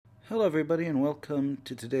Hello, everybody, and welcome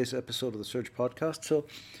to today's episode of the Surge Podcast.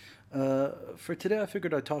 For today, I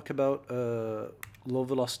figured I'd talk about low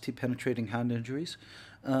velocity penetrating hand injuries.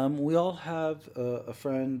 We all have a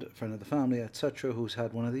friend of the family, etc., who's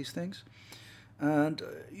had one of these things. And,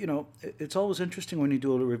 it's always interesting when you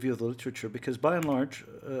do a review of the literature because, by and large,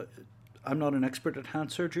 I'm not an expert at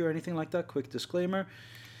hand surgery or anything like that. Quick disclaimer.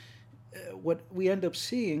 What we end up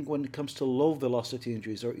seeing when it comes to low velocity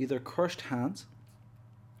injuries are either crushed hands,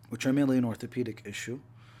 which are mainly an orthopedic issue,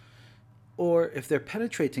 or if they're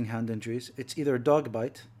penetrating hand injuries, it's either a dog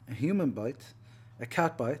bite, a human bite, a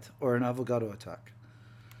cat bite, or an avocado attack.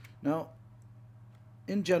 Now,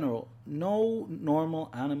 in general, no normal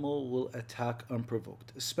animal will attack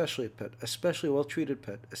unprovoked, especially a pet, especially a well treated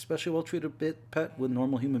pet, especially a well treated pet with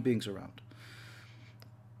normal human beings around.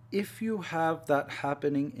 If you have that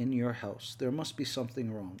happening in your house, there must be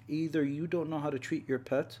something wrong. Either you don't know how to treat your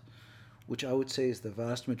pet, which I would say is the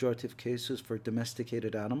vast majority of cases for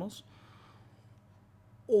domesticated animals,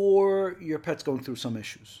 or your pet's going through some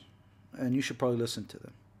issues, and you should probably listen to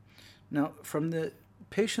them. Now, from the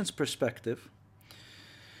patient's perspective,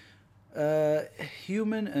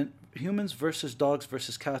 humans versus dogs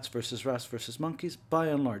versus cats versus rats versus monkeys, by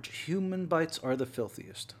and large, human bites are the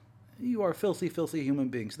filthiest. You are filthy, filthy human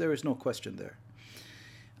beings. There is no question there.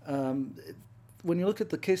 Um, when you look at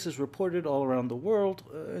the cases reported all around the world,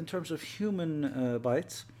 in terms of human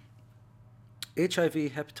bites, HIV,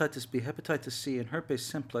 hepatitis B, hepatitis C, and herpes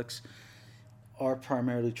simplex are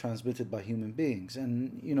primarily transmitted by human beings.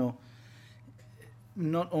 And,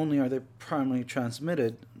 not only are they primarily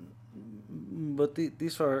transmitted, but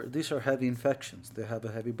these are heavy infections. They have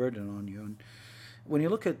a heavy burden on you. And when you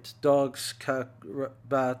look at dogs,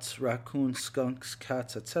 bats, raccoons, skunks,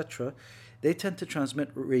 cats, etc., they tend to transmit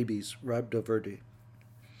rabies, rhabdovirdi.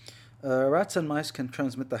 Rats and mice can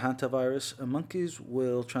transmit the hantavirus, and monkeys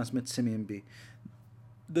will transmit simian B.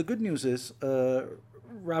 The good news is,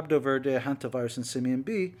 rhabdovirdi, hantavirus, and simian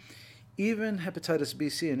B, even hepatitis B,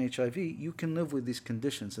 C, and HIV, you can live with these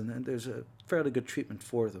conditions, and there's a fairly good treatment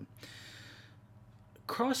for them.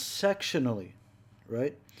 Cross-sectionally,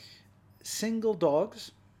 right, single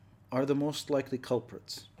dogs are the most likely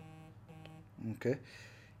culprits, okay,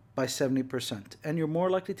 by 70%, and you're more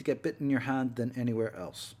likely to get bit in your hand than anywhere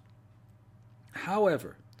else.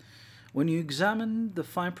 However, when you examine the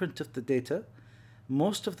fine print of the data,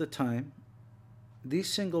 most of the time, these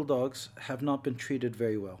single dogs have not been treated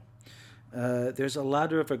very well. There's a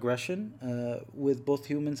ladder of aggression with both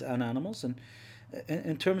humans and animals, and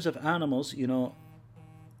in terms of animals,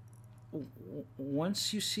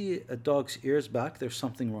 once you see a dog's ears back, there's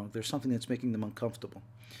something wrong. There's something that's making them uncomfortable.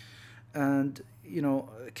 And,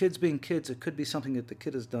 kids being kids, it could be something that the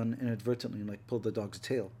kid has done inadvertently, like pulled the dog's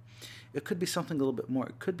tail. It could be something a little bit more.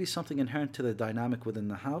 It could be something inherent to the dynamic within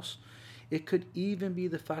the house. It could even be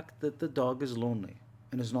the fact that the dog is lonely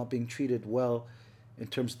and is not being treated well in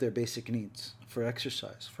terms of their basic needs for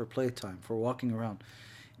exercise, for playtime, for walking around.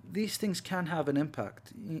 These things can have an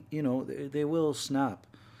impact. They will snap.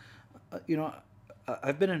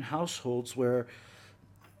 I've been in households where,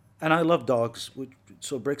 and I love dogs,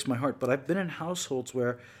 so it breaks my heart, but I've been in households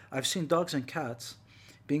where I've seen dogs and cats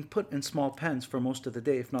being put in small pens for most of the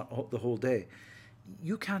day, if not the whole day.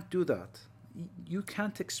 You can't do that. You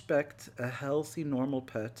can't expect a healthy, normal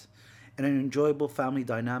pet and an enjoyable family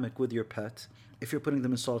dynamic with your pet if you're putting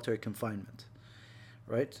them in solitary confinement,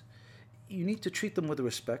 right? You need to treat them with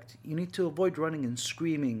respect. You need to avoid running and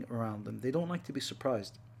screaming around them. They don't like to be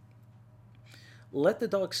surprised. Let the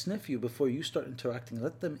dog sniff you before you start interacting.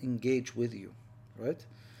 Let them engage with you, right?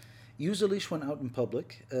 Use a leash when out in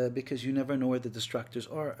public because you never know where the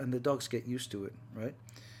distractors are, and the dogs get used to it, right?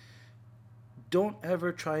 Don't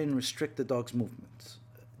ever try and restrict the dog's movements.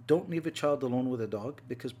 Don't leave a child alone with a dog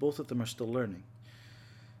because both of them are still learning.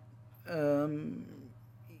 Um,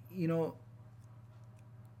 you know,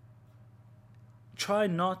 Try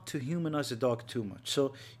not to humanize a dog too much.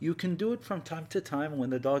 So you can do it from time to time when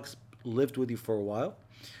the dog's lived with you for a while.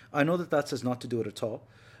 I know that that says not to do it at all,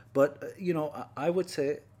 but I would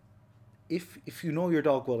say if you know your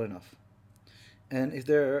dog well enough, and if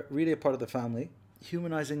they're really a part of the family,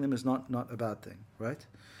 humanizing them is not a bad thing, right?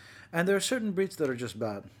 And there are certain breeds that are just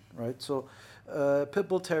bad, right? So pit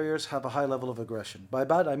bull terriers have a high level of aggression. By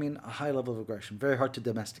bad, I mean a high level of aggression, very hard to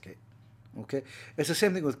domesticate. Okay, it's the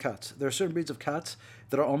same thing with cats. There are certain breeds of cats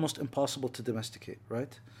that are almost impossible to domesticate,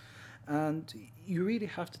 right? And you really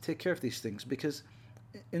have to take care of these things because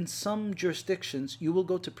in some jurisdictions you will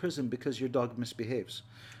go to prison because your dog misbehaves.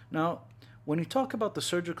 Now, when you talk about the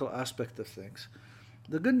surgical aspect of things,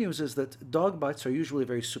 the good news is that dog bites are usually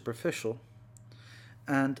very superficial,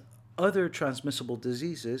 and Other transmissible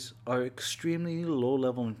diseases are extremely low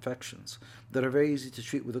level infections that are very easy to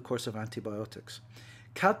treat with a course of antibiotics.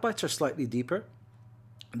 Cat bites are slightly deeper,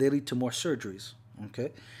 they lead to more surgeries,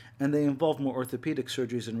 okay? And they involve more orthopedic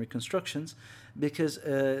surgeries and reconstructions because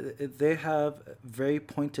they have very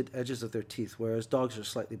pointed edges of their teeth, whereas dogs are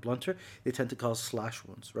slightly blunter. They tend to cause slash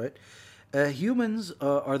wounds, right? Humans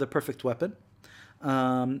are the perfect weapon.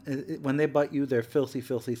 When they bite you, they're filthy,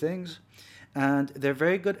 filthy things. And they're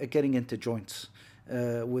very good at getting into joints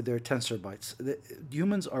with their tensor bites.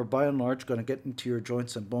 Humans are by and large going to get into your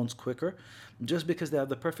joints and bones quicker just because they have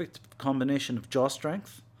the perfect combination of jaw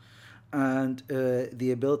strength and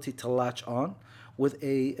the ability to latch on with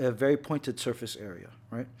a very pointed surface area,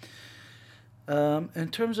 right? In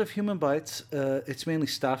terms of human bites, it's mainly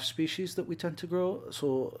staph species that we tend to grow.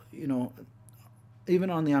 So, even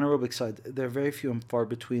on the anaerobic side, they're very few and far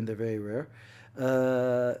between. They're very rare.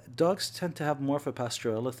 Dogs tend to have more of a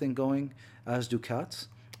Pasteurella thing going, as do cats,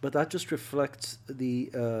 but that just reflects the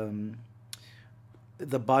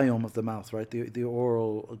biome of the mouth, right? The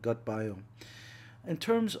oral gut biome. In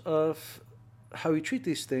terms of how you treat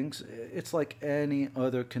these things, it's like any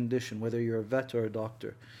other condition, whether you're a vet or a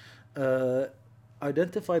doctor. Uh,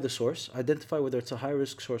 Identify the source, identify whether it's a high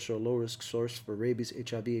risk source or a low risk source for rabies,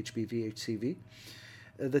 HIV, HBV, HCV.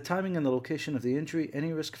 The timing and the location of the injury,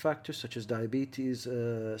 any risk factors such as diabetes,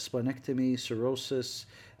 splenectomy, cirrhosis,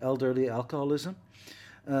 elderly, alcoholism.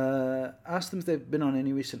 Ask them if they've been on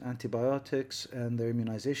any recent antibiotics and their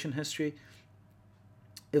immunization history.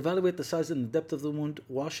 Evaluate the size and the depth of the wound,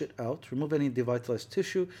 wash it out, remove any devitalized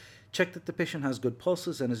tissue, check that the patient has good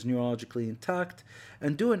pulses and is neurologically intact,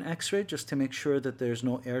 and do an x-ray just to make sure that there's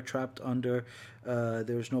no air trapped under,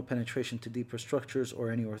 there's no penetration to deeper structures or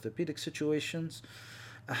any orthopedic situations.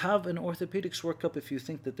 Have an orthopedics workup if you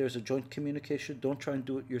think that there's a joint communication. Don't try and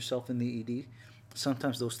do it yourself in the ED.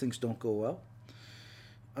 Sometimes those things don't go well.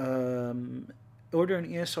 Order an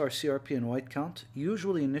ESR, CRP, and white count.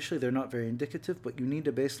 Usually, initially, they're not very indicative, but you need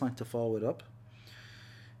a baseline to follow it up.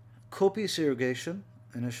 Copious irrigation,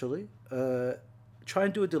 initially. Try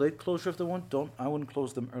and do a delayed closure of the wound. I wouldn't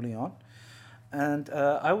close them early on. And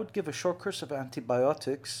I would give a short course of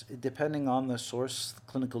antibiotics, depending on the source,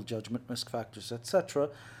 clinical judgment, risk factors, etc.,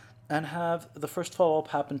 and have the first follow-up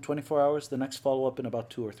happen 24 hours, the next follow-up in about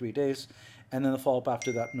 2 or 3 days, and then the follow-up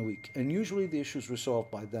after that in a week. And usually the issue is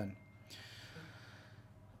resolved by then.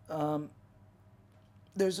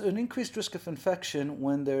 There's an increased risk of infection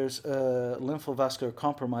when there's lymphovascular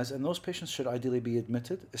compromise, and those patients should ideally be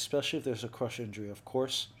admitted, especially if there's a crush injury, of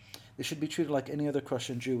course. They should be treated like any other crush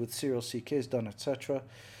injury with serial CKs done, etc.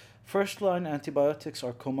 First-line antibiotics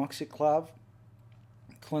are comoxiclav,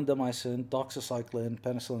 clindamycin, doxycycline,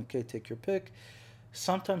 penicillin K, take your pick.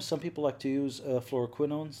 Sometimes some people like to use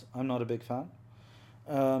fluoroquinones. I'm not a big fan.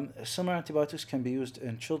 Similar antibiotics can be used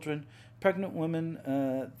in children. Pregnant women,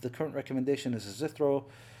 the current recommendation is azithro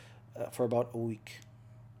for about a week.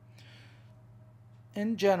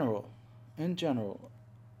 In general,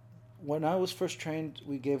 when I was first trained,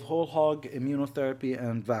 we gave whole hog immunotherapy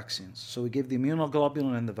and vaccines. So we gave the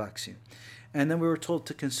immunoglobulin and the vaccine. And then we were told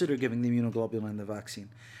to consider giving the immunoglobulin and the vaccine.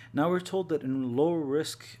 Now we're told that in low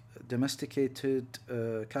risk domesticated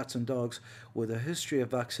cats and dogs with a history of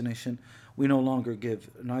vaccination, we no longer give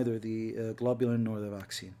neither the globulin nor the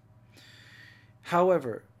vaccine.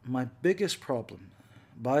 However, my biggest problem,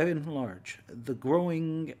 by and large, the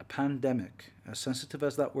growing pandemic, as sensitive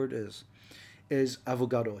as that word is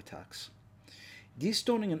avocado attacks.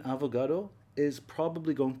 Destoning an avocado is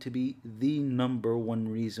probably going to be the number one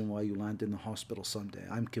reason why you land in the hospital someday.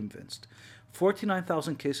 I'm convinced.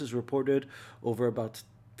 49,000 cases reported over about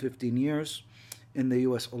 15 years in the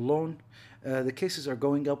US alone. The cases are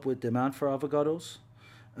going up with demand for avocados.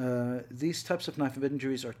 These types of knife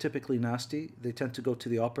injuries are typically nasty. They tend to go to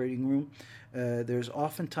the operating room. There's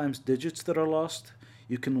oftentimes digits that are lost.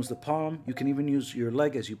 You can lose the palm. You can even use your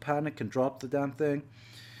leg as you panic and drop the damn thing.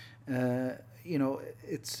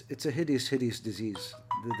 It's a hideous, hideous disease,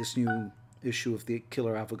 this new issue of the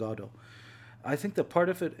killer avocado. I think that part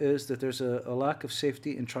of it is that there's a lack of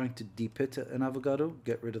safety in trying to de-pit an avocado,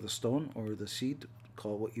 get rid of the stone or the seed,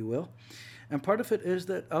 call it what you will. And part of it is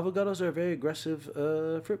that avocados are a very aggressive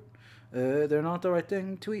fruit. They're not the right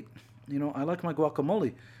thing to eat. I like my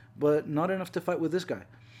guacamole, but not enough to fight with this guy.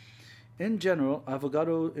 In general,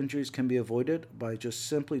 avocado injuries can be avoided by just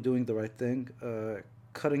simply doing the right thing,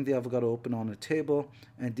 cutting the avocado open on a table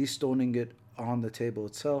and destoning it on the table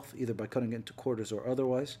itself, either by cutting it into quarters or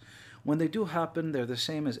otherwise. When they do happen, they're the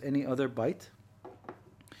same as any other bite.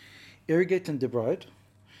 Irrigate and debride.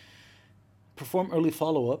 Perform early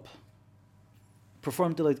follow-up.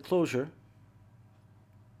 Perform delayed closure.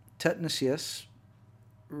 Tetanus, yes.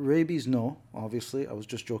 Rabies, no. Obviously, I was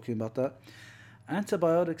just joking about that.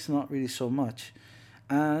 Antibiotics, not really so much.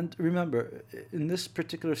 And remember, in this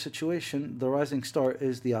particular situation, the rising star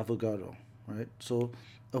is the avocado, right? So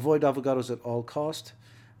avoid avocados at all cost.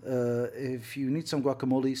 If you need some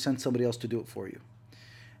guacamole, send somebody else to do it for you.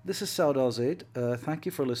 This is Saud Al Zaid. Thank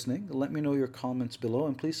you for listening. Let me know your comments below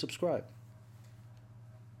and please subscribe.